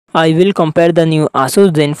I will compare the new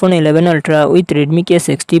Asus Zenfone 11 Ultra with Redmi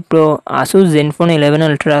K60 Pro. Asus Zenfone 11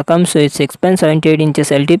 Ultra comes with 6.78 inches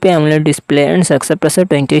LTP AMOLED display and success ratio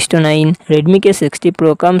 20:9. Redmi K60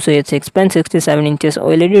 Pro comes with 6.67 inches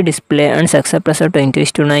OLED display and success ratio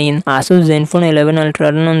 20:9. Asus Zenfone 11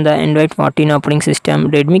 Ultra run on the Android 14 operating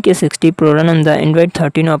system. Redmi K60 Pro run on the Android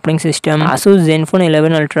 13 operating system. Asus Zenfone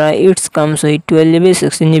 11 Ultra it comes with 12GB,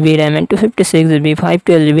 16GB RAM and 256GB,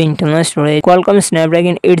 512GB internal storage. Qualcomm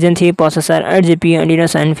Snapdragon 8 Gen 3 processor, 8 GPU Adreno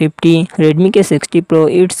 750. Redmi K60 Pro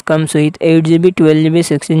it comes with 8GB, 12GB,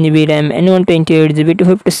 16GB RAM and 128GB,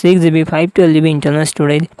 256GB, 512GB internal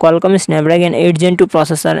storage. Qualcomm Snapdragon 8 Gen 2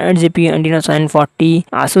 processor, 8 GPU Adreno 740.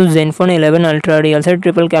 Asus Zenfone 11 Ultra real set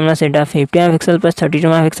triple camera setup, 50 MP plus 32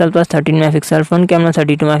 MP plus 13 MP, front camera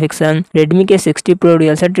 32 MP. Redmi K60 Pro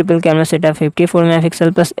real set triple camera setup, 54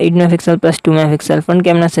 MP plus 8 MP plus 2 MP, front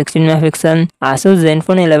camera 16 MP. Asus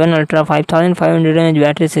Zenfone 11 Ultra 5500 mAh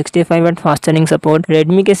battery, 65 watt fast charging support.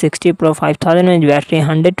 Redmi K60 Pro 5000 mAh battery,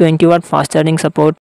 120 watt fast charging support.